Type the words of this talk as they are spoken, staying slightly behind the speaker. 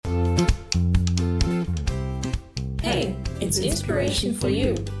it's inspiration for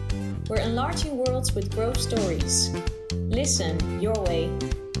you. We're enlarging worlds with growth stories. Listen your way.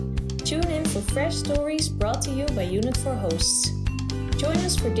 Tune in for fresh stories brought to you by Unit 4 hosts. Join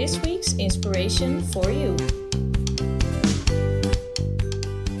us for this week's Inspiration for You.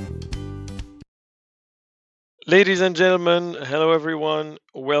 Ladies and gentlemen, hello everyone.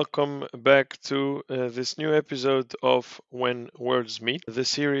 Welcome back to this new episode of When Words Meet, the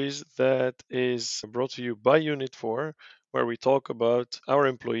series that is brought to you by Unit 4, where we talk about our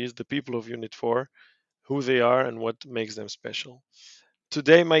employees, the people of Unit 4, who they are and what makes them special.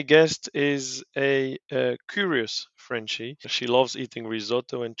 Today, my guest is a curious Frenchie. She loves eating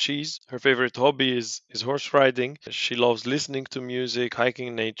risotto and cheese. Her favorite hobby is horse riding. She loves listening to music, hiking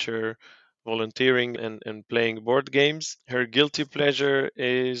in nature, volunteering, and playing board games. Her guilty pleasure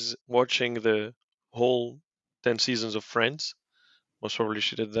is watching the whole 10 seasons of Friends. Most probably,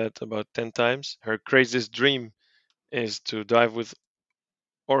 she did that about 10 times. Her craziest dream is to dive with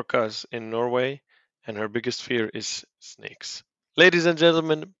orcas in Norway, and her biggest fear is snakes. Ladies and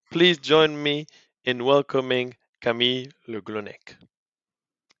gentlemen, please join me in welcoming Camille Le Glonec.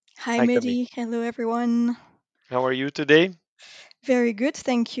 Hi, Hi, Camille. Midi. Hello, everyone. How are you today? Very good,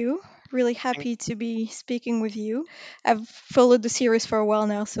 thank you. Really Thank- happy to be speaking with you. I've followed the series for a while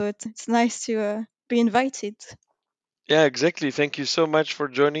now, so it's nice to be invited. Yeah, exactly. Thank you so much for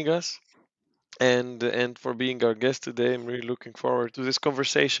joining us and for being our guest today. I'm really looking forward to this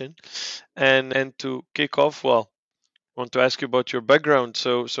conversation. And to kick off, well, I want to ask you about your background.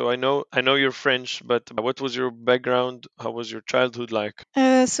 So I know you're French, but what was your background? How was your childhood like?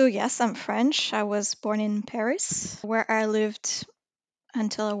 So, yes, I'm French. I was born in Paris, where I lived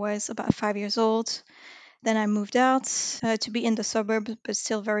until I was about 5 years old. Then I moved out to be in the suburb, but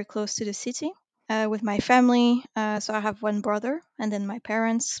still very close to the city with my family. So, I have one brother, and then my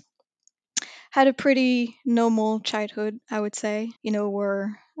parents. Had a pretty normal childhood, I would say. We're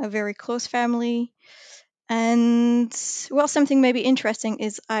a very close family. And well, something maybe interesting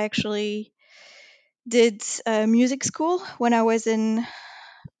is I actually did music school when I was in,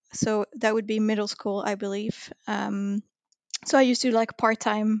 so that would be middle school, I believe. So I used to do like part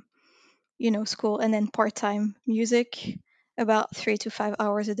time, school and then part time music, about 3 to 5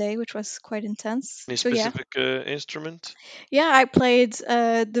 hours a day, which was quite intense. Any So yeah, specific instrument? yeah, I played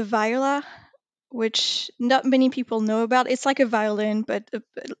the viola, which not many people know about. It's like a violin, but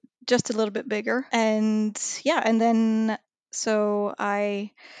just a little bit bigger. And yeah, and then so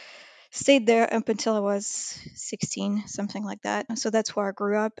I stayed there up until I was 16, something like that. So that's where I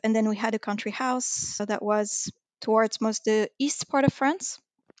grew up. And then we had a country house that was towards most the east part of France,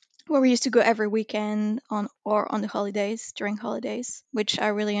 where we used to go every weekend on the holidays during holidays, which I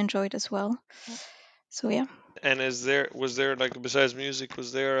really enjoyed as well. So yeah. And was there like besides music,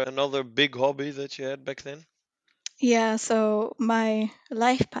 was there another big hobby that you had back then? Yeah, so my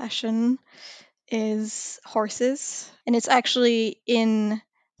life passion is horses, and it's actually in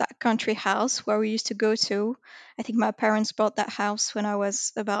that country house where we used to go to. I think my parents bought that house when I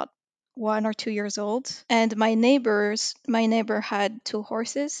was about 1 or 2 years old, and my neighbor had two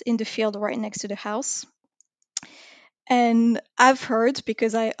horses in the field right next to the house. And I've heard,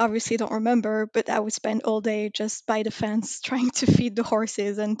 because I obviously don't remember, but I would spend all day just by the fence trying to feed the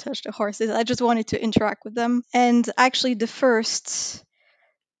horses and touch the horses. I just wanted to interact with them. And actually, the first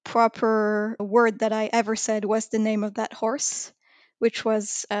proper word that I ever said was the name of that horse, which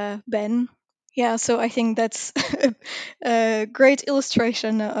was Ben. Yeah, so I think that's a great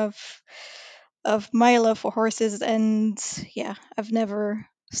illustration of my love for horses, and yeah, I've never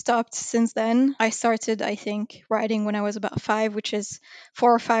stopped since then. I started, I think, riding when I was about 5, which is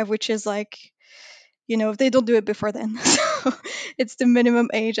 4 or 5, which is like, they don't do it before then. So it's the minimum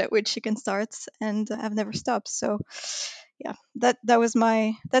age at which you can start, and I've never stopped. So yeah, that's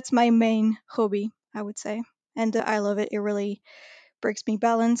my main hobby, I would say, and I love it. It really brings me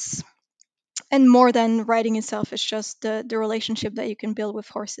balance. And more than riding itself, it's just the relationship that you can build with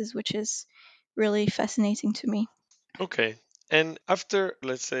horses, which is really fascinating to me. Okay. And after,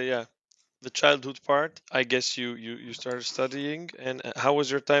 let's say, yeah, the childhood part, I guess you started studying. And how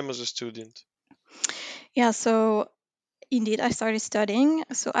was your time as a student? Yeah, so indeed, I started studying.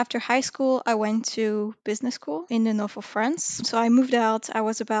 So after high school, I went to business school in the north of France. So I moved out, I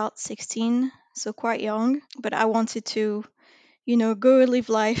was about 16, so quite young, but I wanted to, go live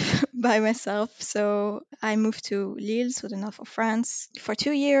life by myself. So I moved to Lille, so the north of France, for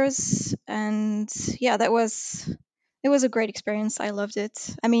 2 years. And yeah, it was a great experience. I loved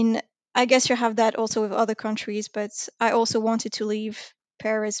it. I mean, I guess you have that also with other countries, but I also wanted to leave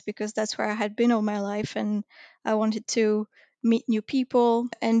Paris because that's where I had been all my life, and I wanted to meet new people.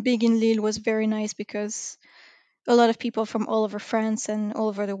 And being in Lille was very nice because a lot of people from all over France and all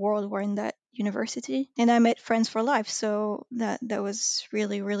over the world were in that university, and I met friends for life. So that was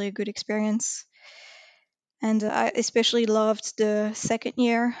really really a good experience. And I especially loved the second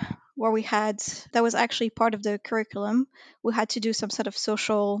year where we had, that was actually part of the curriculum. We had to do some sort of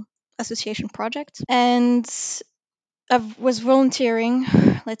social association project, and I was volunteering,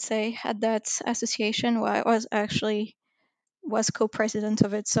 let's say, at that association where I was actually was co-president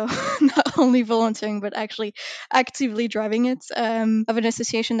of it, so not only volunteering but actually actively driving it, of an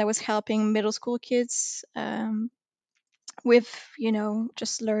association that was helping middle school kids, with,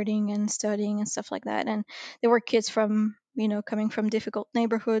 just learning and studying and stuff like that. And there were kids from, coming from difficult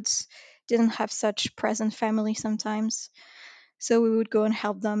neighborhoods, didn't have such present family sometimes, so we would go and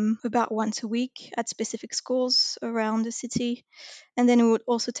help them about once a week at specific schools around the city. And then we would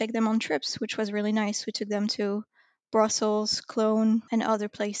also take them on trips, which was really nice. We took them to Brussels, Cologne, and other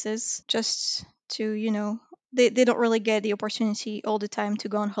places, just to, they don't really get the opportunity all the time to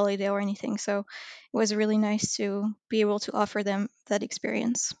go on holiday or anything. So it was really nice to be able to offer them that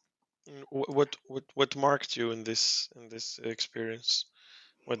experience. What marked you in this experience?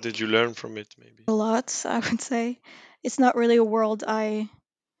 What did you learn from it, maybe? A lot, I would say. It's not really a world I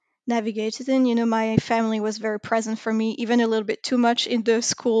navigated in. My family was very present for me, even a little bit too much in the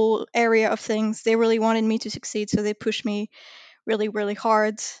school area of things. They really wanted me to succeed, so they pushed me really, really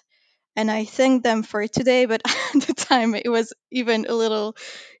hard. And I thank them for it today, but at the time it was even a little,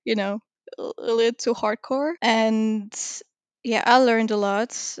 you know, a little too hardcore. And yeah, I learned a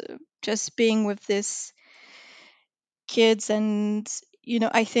lot, just being with these kids. And,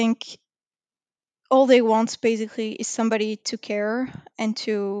 I think all they want basically is somebody to care and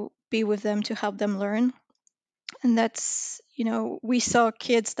to be with them to help them learn. And that's, we saw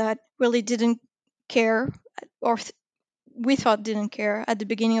kids that really didn't care, or we thought didn't care at the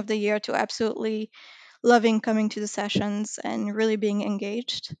beginning of the year, to absolutely loving coming to the sessions and really being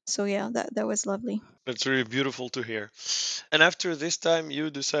engaged. So yeah, that was lovely. That's really beautiful to hear. And after this time, you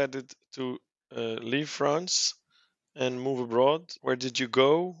decided to leave France and move abroad. Where did you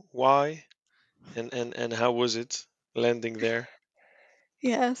go? Why? And how was it landing there?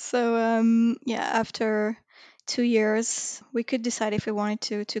 Yeah, so yeah, after 2 years, we could decide if we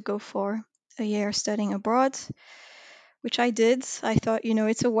wanted to go for a year studying abroad, which I did. I thought,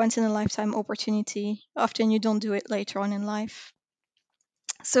 it's a once in a lifetime opportunity. Often you don't do it later on in life.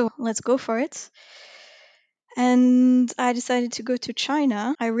 So let's go for it. And I decided to go to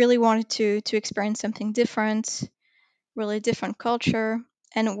China. I really wanted to experience something different, really different culture.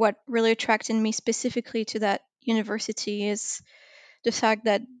 And what really attracted me specifically to that university is the fact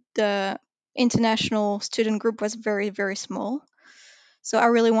that the international student group was very, very small. So I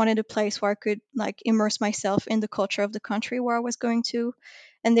really wanted a place where I could like immerse myself in the culture of the country where I was going to.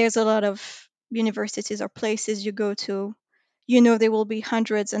 And there's a lot of universities or places you go to, there will be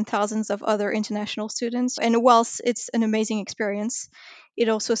hundreds and thousands of other international students. And whilst it's an amazing experience, it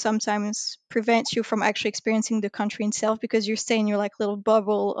also sometimes prevents you from actually experiencing the country itself because you stay in your like little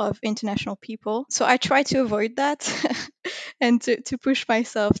bubble of international people. So I try to avoid that and to push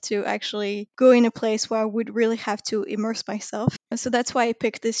myself to actually go in a place where I would really have to immerse myself. So that's why I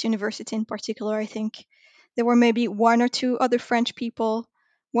picked this university in particular. I think there were maybe one or two other French people.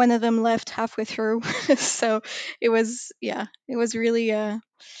 One of them left halfway through. So it was really a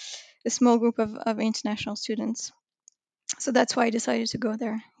small group of international students. So that's why I decided to go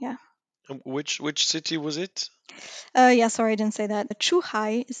there. Yeah. Which city was it? Yeah, sorry, I didn't say that.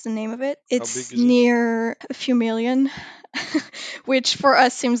 Chuhai is the name of it. How big It's is it? near a few million, which for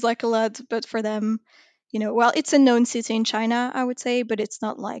us seems like a lot, but for them, well, it's a known city in China, I would say, but it's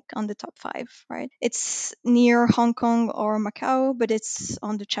not like on the top five, right? It's near Hong Kong or Macau, but it's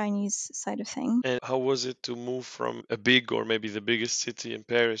on the Chinese side of things. And how was it to move from a big or maybe the biggest city in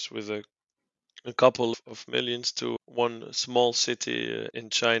Paris with a couple of millions to one small city in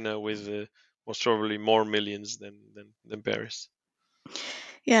China with most probably more millions than Paris?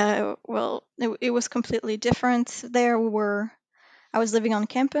 Yeah, well, it was completely different. There we were I was living on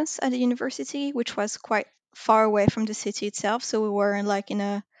campus at the university, which was quite far away from the city itself. So we were like in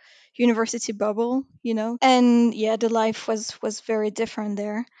a university bubble, And yeah, the life was very different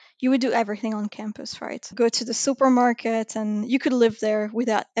there. You would do everything on campus, right? Go to the supermarket, and you could live there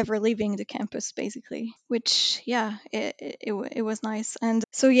without ever leaving the campus, basically. Which yeah, it was nice. And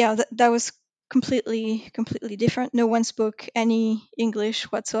so yeah, that was completely different. No one spoke any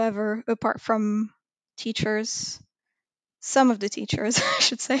English whatsoever apart from teachers, some of the teachers, I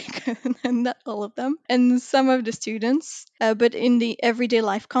should say, and not all of them, and some of the students, but in the everyday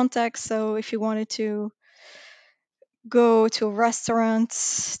life context. So if you wanted to go to a restaurant,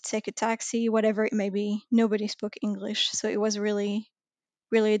 take a taxi, whatever it may be. Nobody spoke English, so it was really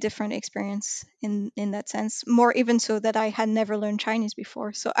a different experience in that sense. More even so that I had never learned Chinese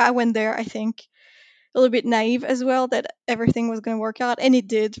before. So I went there, I think, a little bit naive as well that everything was going to work out, and it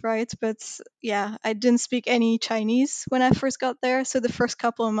did, right? But yeah, I didn't speak any Chinese when I first got there, so the first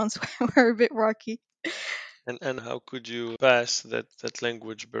couple of months were a bit rocky. And how could you pass that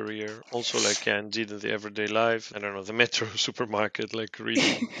language barrier? Also, like, yeah, indeed, in the everyday life, I don't know, the metro, supermarket, like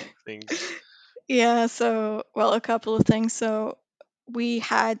reading things. Yeah, so well, a couple of things. So we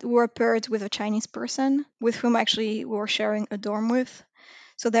were paired with a Chinese person with whom actually we were sharing a dorm with.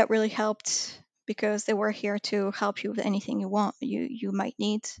 So that really helped because they were here to help you with anything you might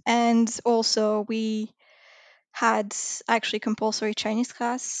need. And also we had actually compulsory Chinese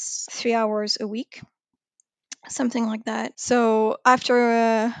class, 3 hours a week, something like that. So after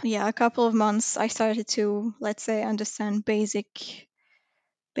a couple of months, I started to, let's say, understand basic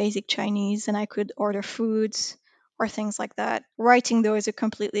Chinese, and I could order foods or things like that. Writing though is a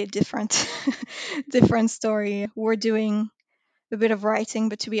completely different different story. We're doing a bit of writing,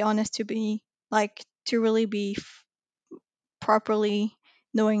 but to be honest, to really be properly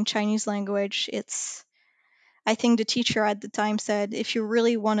knowing Chinese language, it's I think the teacher at the time said if you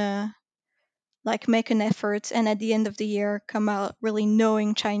really want to like make an effort and at the end of the year come out really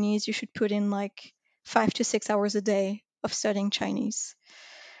knowing Chinese, you should put in like 5 to 6 hours a day of studying Chinese,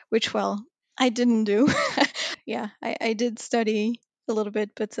 which, well, I didn't do. Yeah, I did study a little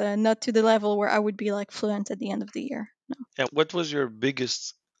bit, but not to the level where I would be like fluent at the end of the year. No. Yeah, what was your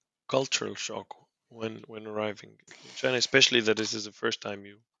biggest cultural shock when arriving in China, especially that this is the first time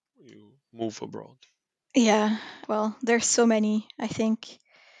you move abroad? Yeah, well, there's so many, I think.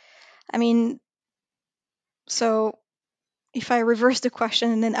 I mean, so if I reverse the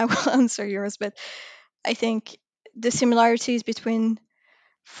question and then I will answer yours, but I think the similarities between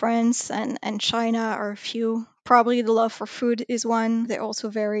France and China are a few. Probably the love for food is one. They're also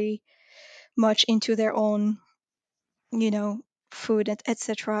very much into their own, you know, food,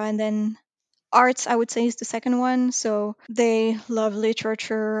 etc. And then arts, I would say, is the second one. So they love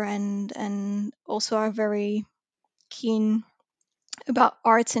literature and also are very keen about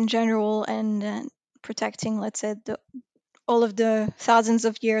arts in general and protecting, let's say, all of the thousands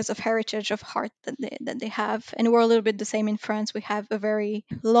of years of heritage of art that they have. And we're a little bit the same in France. We have a very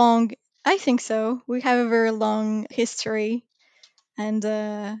long, I think so. We have a very long history. And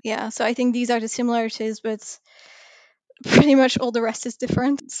yeah, so I think these are the similarities, but pretty much all the rest is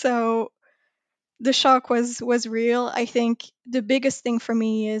different. So the shock was real. I think the biggest thing for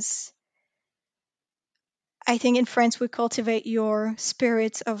me is I think in France we cultivate your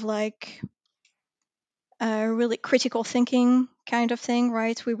spirit of like really critical thinking kind of thing,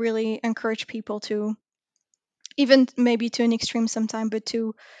 right? We really encourage people to, even maybe to an extreme sometime, but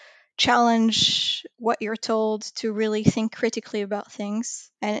to challenge what you're told, to really think critically about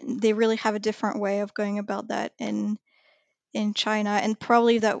things. And they really have a different way of going about that in China. And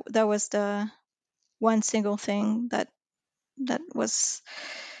probably that was the one single thing that was,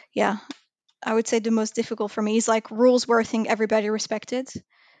 yeah, I would say the most difficult for me is like rules were a thing everybody respected,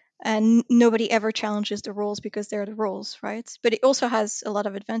 and nobody ever challenges the rules because they're the rules, right? But it also has a lot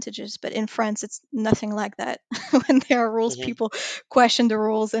of advantages. But in France, it's nothing like that. When there are rules, Hmm. people question the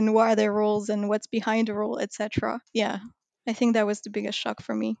rules and why are there rules and what's behind the rule, etc. Yeah, I think that was the biggest shock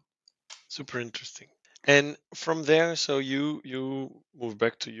for me. Super interesting. And from there, so you moved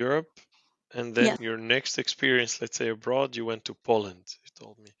back to Europe, and Yeah, then your next experience, let's say abroad, you went to Poland. You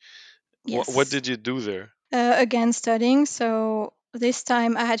told me. What yes. did you do there? Again, studying. So this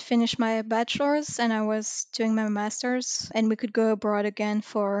time I had finished my bachelor's and I was doing my master's, and we could go abroad again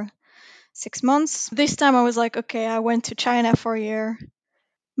for 6 months. This time I was like, okay, I went to China for a year.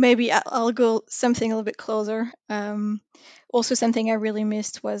 Maybe I'll go something a little bit closer. Also, something I really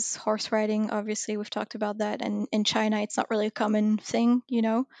missed was horse riding. Obviously, we've talked about that. And in China, it's not really a common thing, you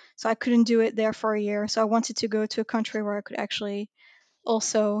know? So I couldn't do it there for a year. So I wanted to go to a country where I could actually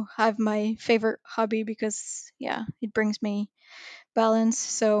also have my favorite hobby because, yeah, it brings me balance.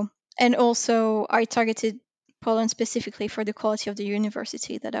 So, and also I targeted Poland specifically for the quality of the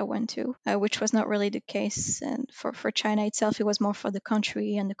university that I went to, which was not really the case. And for China itself, it was more for the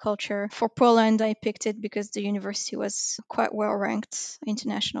country and the culture. For Poland, I picked it because the university was quite well ranked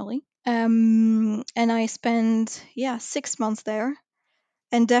internationally. And I spent, yeah, 6 months there,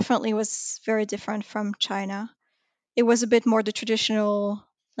 and definitely was very different from China. It was a bit more the traditional,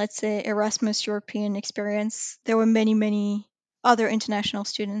 let's say, Erasmus European experience. There were many other international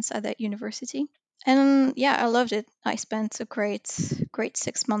students at that university. And yeah, I loved it. I spent a great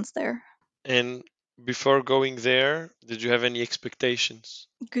 6 months there. And before going there, did you have any expectations?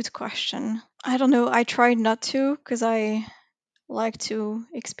 Good question. I don't know. I tried not to because I like to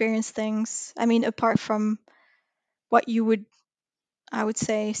experience things. I mean, apart from what you would, I would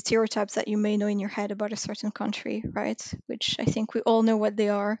say, stereotypes that you may know in your head about a certain country, right? Which I think we all know what they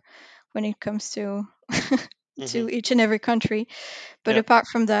are when it comes to Hmm. to each and every country. But Yeah. apart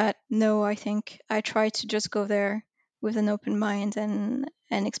from that, no, I think I try to just go there with an open mind and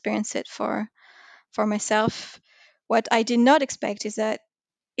experience it for myself. What I did not expect is that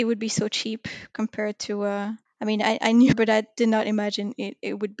it would be so cheap compared to I mean I knew but I did not imagine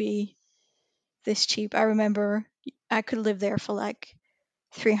it would be this cheap. I remember I could live there for like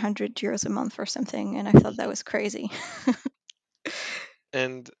 300 euros a month or something, and I thought that Mhm. was crazy.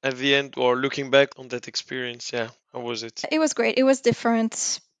 And at the end, or looking back on that experience, yeah, how was it? It was great. It was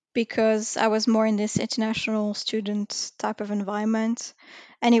different because I was more in this international student type of environment,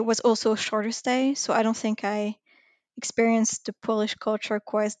 and it was also a shorter stay, so I don't think I experienced the Polish culture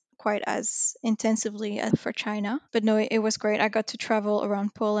quite as intensively as for China. But no, it was great. I got to travel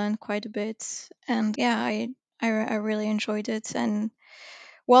around Poland quite a bit, and yeah, I really enjoyed it. And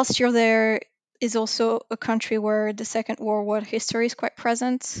whilst you're there, is also a country where the Second World War history is quite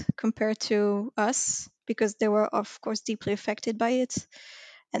present compared to us because they were of course deeply affected by it.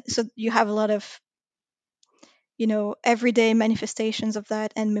 And so you have a lot of everyday manifestations of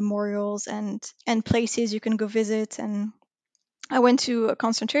that and memorials and places you can go visit. And I went to a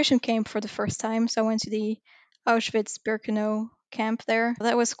concentration camp for the first time. So I went to the Auschwitz-Birkenau camp there.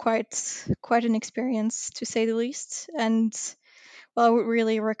 That was quite an experience to say the least. And well, I would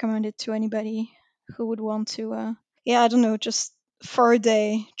really recommend it to anybody who would want to. Yeah, I don't know, just for a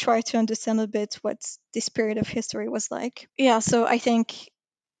day, try to understand a bit what this period of history was like. Yeah, so I think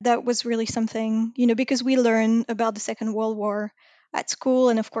that was really something, because we learn about the Second World War at school,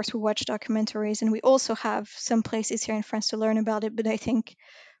 and of course we watch documentaries, and we also have some places here in France to learn about it. But I think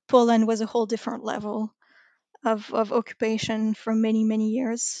Poland was a whole different level of occupation for many, many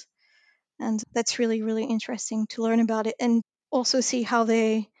years. And that's really, really interesting to learn about it and also see how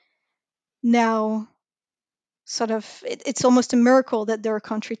they now sort of, it's almost a miracle that they're a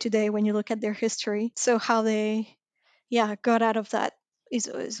country today when you look at their history. So how they, yeah, got out of that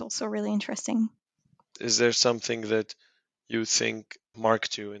is also really interesting. Is there something that you think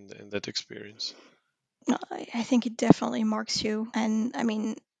marked you in that experience? I think it definitely marks you. And I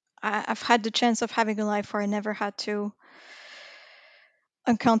mean, I've had the chance of having a life where I never had to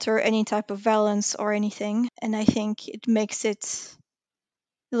encounter any type of violence or anything. And I think it makes it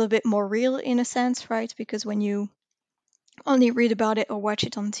a little bit more real in a sense, right? Because when you only read about it or watch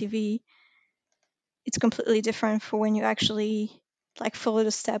it on TV, it's completely different for when you actually like follow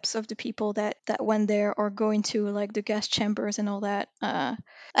the steps of the people that went there or go into like the gas chambers and all that.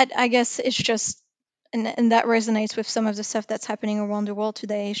 I guess it's just and that resonates with some of the stuff that's happening around the world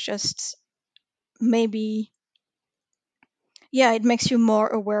today. It's just maybe yeah, it makes you more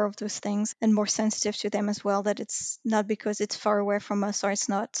aware of those things and more sensitive to them as well. That it's not because it's far away from us or it's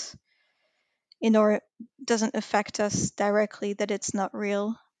not or doesn't affect us directly that it's not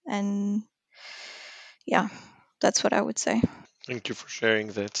real. And yeah, that's what I would say. Thank you for sharing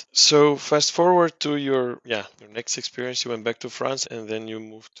that. So fast forward to your next experience. You went back to France and then you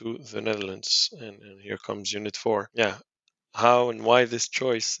moved to the Netherlands, and here comes Unit 4. Yeah, how and why this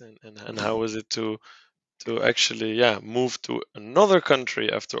choice, and how was it to actually move to another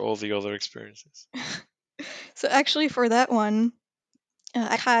country after all the other experiences? So actually, for that one,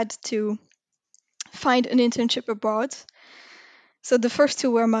 I had to find an internship abroad. So the first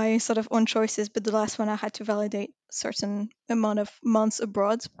two were my sort of own choices, but the last one I had to validate a certain amount of months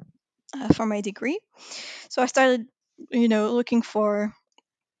abroad for my degree. So I started, looking for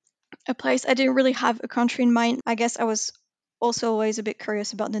a place. I didn't really have a country in mind. I guess I was also always a bit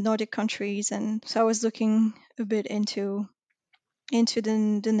curious about the Nordic countries, and so I was looking a bit into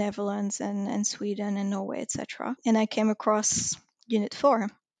the Netherlands and Sweden and Norway, etc. And I came across Unit 4.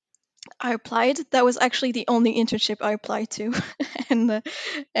 I applied. That was actually the only internship I applied to, and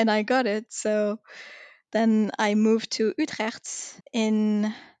and I got it. So then I moved to Utrecht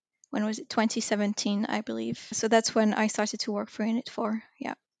in when was it 2017, I believe. So that's when I started to work for Unit 4.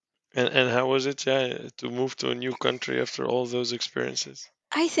 Yeah. And how was it, to move to a new country after all those experiences?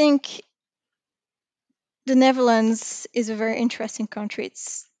 I think the Netherlands is a very interesting country.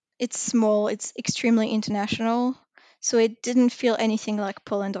 It's small, it's extremely international. So it didn't feel anything like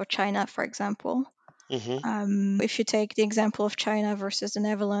Poland or China, for example. Hmm. If you take the example of China versus the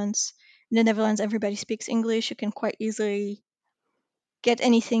Netherlands, in the Netherlands, everybody speaks English. You can quite easily get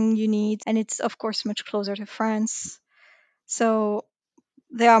anything you need. And it's, of course, much closer to France. So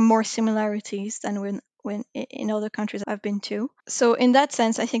there are more similarities than when in other countries I've been to. So in that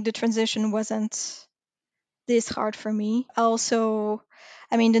sense, I think the transition wasn't this hard for me. Also,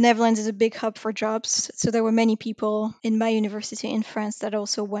 I mean, the Netherlands is a big hub for jobs, so there were many people in my university in France that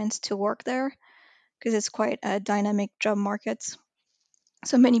also went to work there because it's quite a dynamic job market.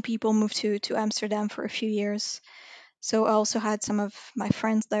 So many people moved to Amsterdam for a few years. So I also had some of my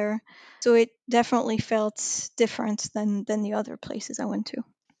friends there. So it definitely felt different than the other places I went to.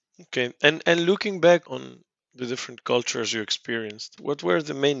 Okay, and looking back on the different cultures you experienced, what were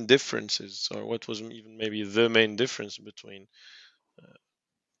the main differences, or what was even maybe the main difference between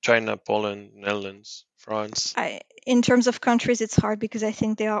China, Poland, Netherlands, France? In terms of countries, it's hard because I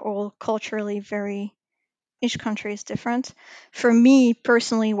think they are all culturally very, each country is different. For me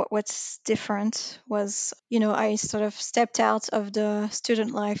personally, what's different was, I sort of stepped out of the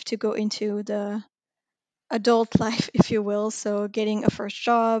student life to go into the adult life, if you will. So getting a first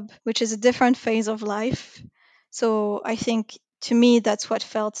job, which is a different phase of life. So I think to me, that's what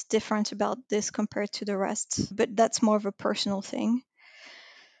felt different about this compared to the rest. But that's more of a personal thing.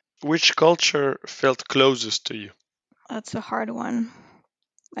 Which culture felt closest to you? That's a hard one.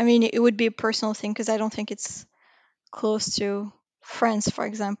 I mean, it would be a personal thing because I don't think it's close to France, for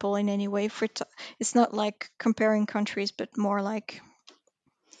example, in any way. It's not like comparing countries, but more like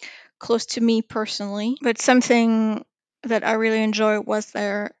close to me personally. But something that I really enjoy was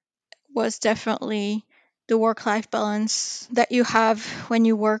definitely the work-life balance that you have when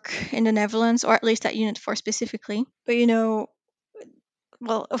you work in the Netherlands, or at least at Unit 4 specifically. But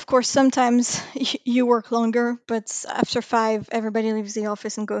well, of course, sometimes you work longer, but after 5, everybody leaves the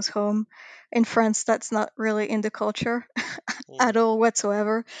office and goes home. In France, that's not really in the culture at Mm. all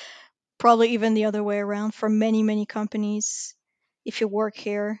whatsoever. Probably even the other way around for many, many companies. If you work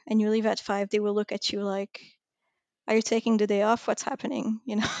here and you leave at 5, they will look at you like, are you taking the day off? What's happening?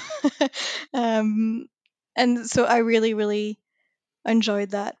 um, and so I really, really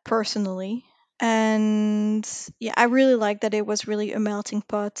enjoyed that personally. And yeah, I really like that it was really a melting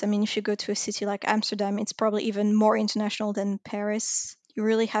pot. I mean, if you go to a city like Amsterdam, it's probably even more international than Paris. You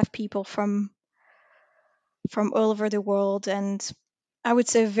really have people from all over the world, and I would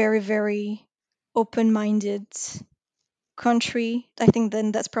say very, very open-minded country. I think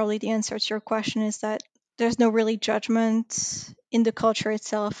then that's probably the answer to your question, is that there's no really judgment in the culture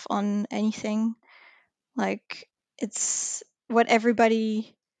itself on anything. Like, it's what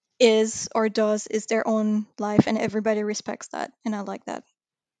everybody is or does is their own life, and everybody respects that, and I like that.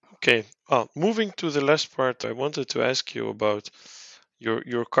 Okay, moving to the last part, I wanted to ask you about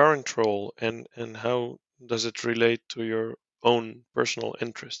your current role and how does it relate to your own personal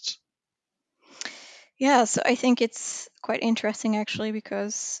interests? Yeah, so I think it's quite interesting actually,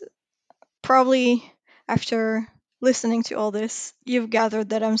 because probably after listening to all this, you've gathered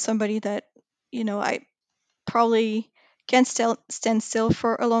that I'm somebody that, I probably can't stand still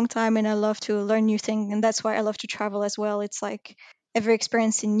for a long time, and I love to learn new things, and that's why I love to travel as well. It's like every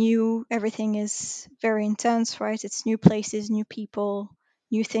experience is new, everything is very intense, right? It's new places, new people,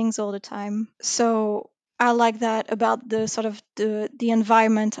 new things all the time. So I like that about the sort of the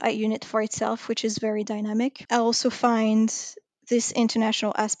environment at Unit for itself, which is very dynamic. I also find this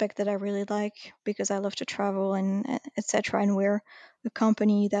international aspect that I really like because I love to travel and etc. And we're a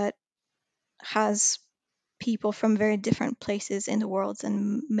company that has people from very different places in the world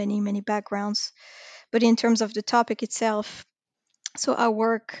and many, many backgrounds. But in terms of the topic itself, so I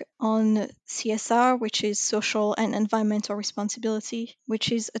work on CSR, which is social and environmental responsibility,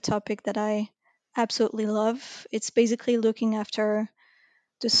 which is a topic that I absolutely love. It's basically looking after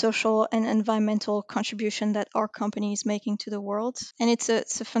the social and environmental contribution that our company is making to the world. And it's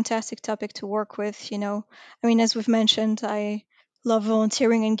a fantastic topic to work with. I mean, as we've mentioned, I love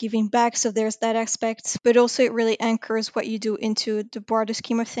volunteering and giving back, so there's that aspect. But also, it really anchors what you do into the broader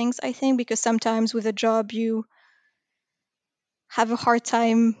scheme of things, I think, because sometimes with a job, you have a hard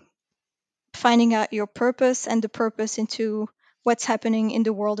time finding out your purpose and the purpose into what's happening in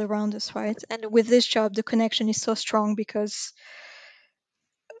the world around us, right? And with this job, the connection is so strong because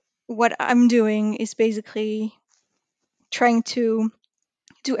what I'm doing is basically trying to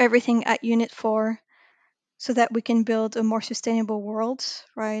do everything at Unit 4 so that we can build a more sustainable world,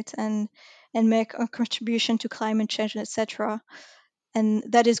 right? And make a contribution to climate change, etc. And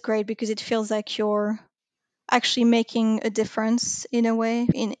that is great because it feels like you're actually making a difference in a way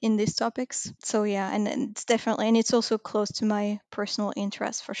in these topics. So yeah, and it's definitely, and it's also close to my personal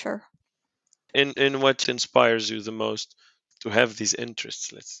interest for sure. In what inspires you the most to have these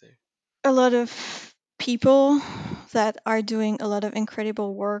interests, let's say? A lot of people that are doing a lot of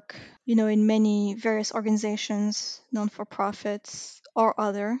incredible work, in many various organizations, non for profits, or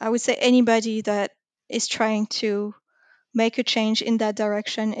other. I would say anybody that is trying to make a change in that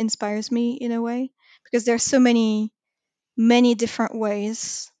direction inspires me in a way, because there's so many different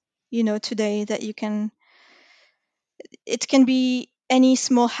ways, today that you can. It can be any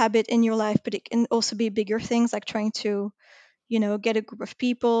small habit in your life, but it can also be bigger things like trying to, get a group of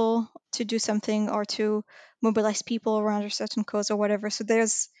people to do something or to mobilize people around a certain cause or whatever. So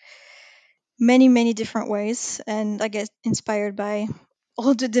there's many different ways, and I get inspired by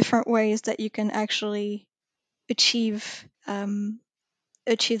all the different ways that you can actually achieve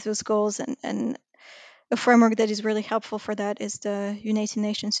achieve those goals. And a framework that is really helpful for that is the United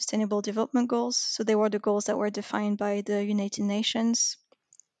Nations Sustainable Development Goals. So they were the goals that were defined by the United Nations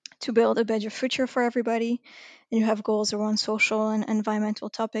to build a better future for everybody. And you have goals around social and environmental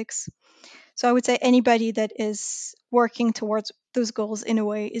topics. So I would say anybody that is working towards those goals in a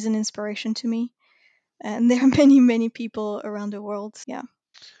way is an inspiration to me. And there are many people around the world. Yeah.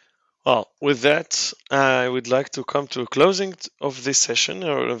 Well, with that, I would like to come to a closing of this session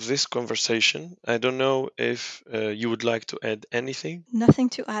or of this conversation. I don't know if you would like to add anything. Nothing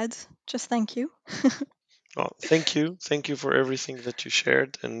to add. Just thank you. Well, thank you. Thank you for everything that you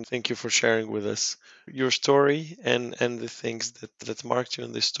shared, and thank you for sharing with us your story and the things that marked you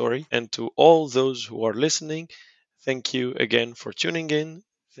in this story. And to all those who are listening, thank you again for tuning in.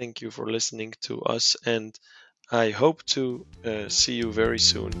 Thank you for listening to us, and I hope to see you very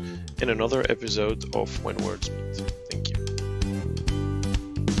soon in another episode of When Words Meet. Thank you.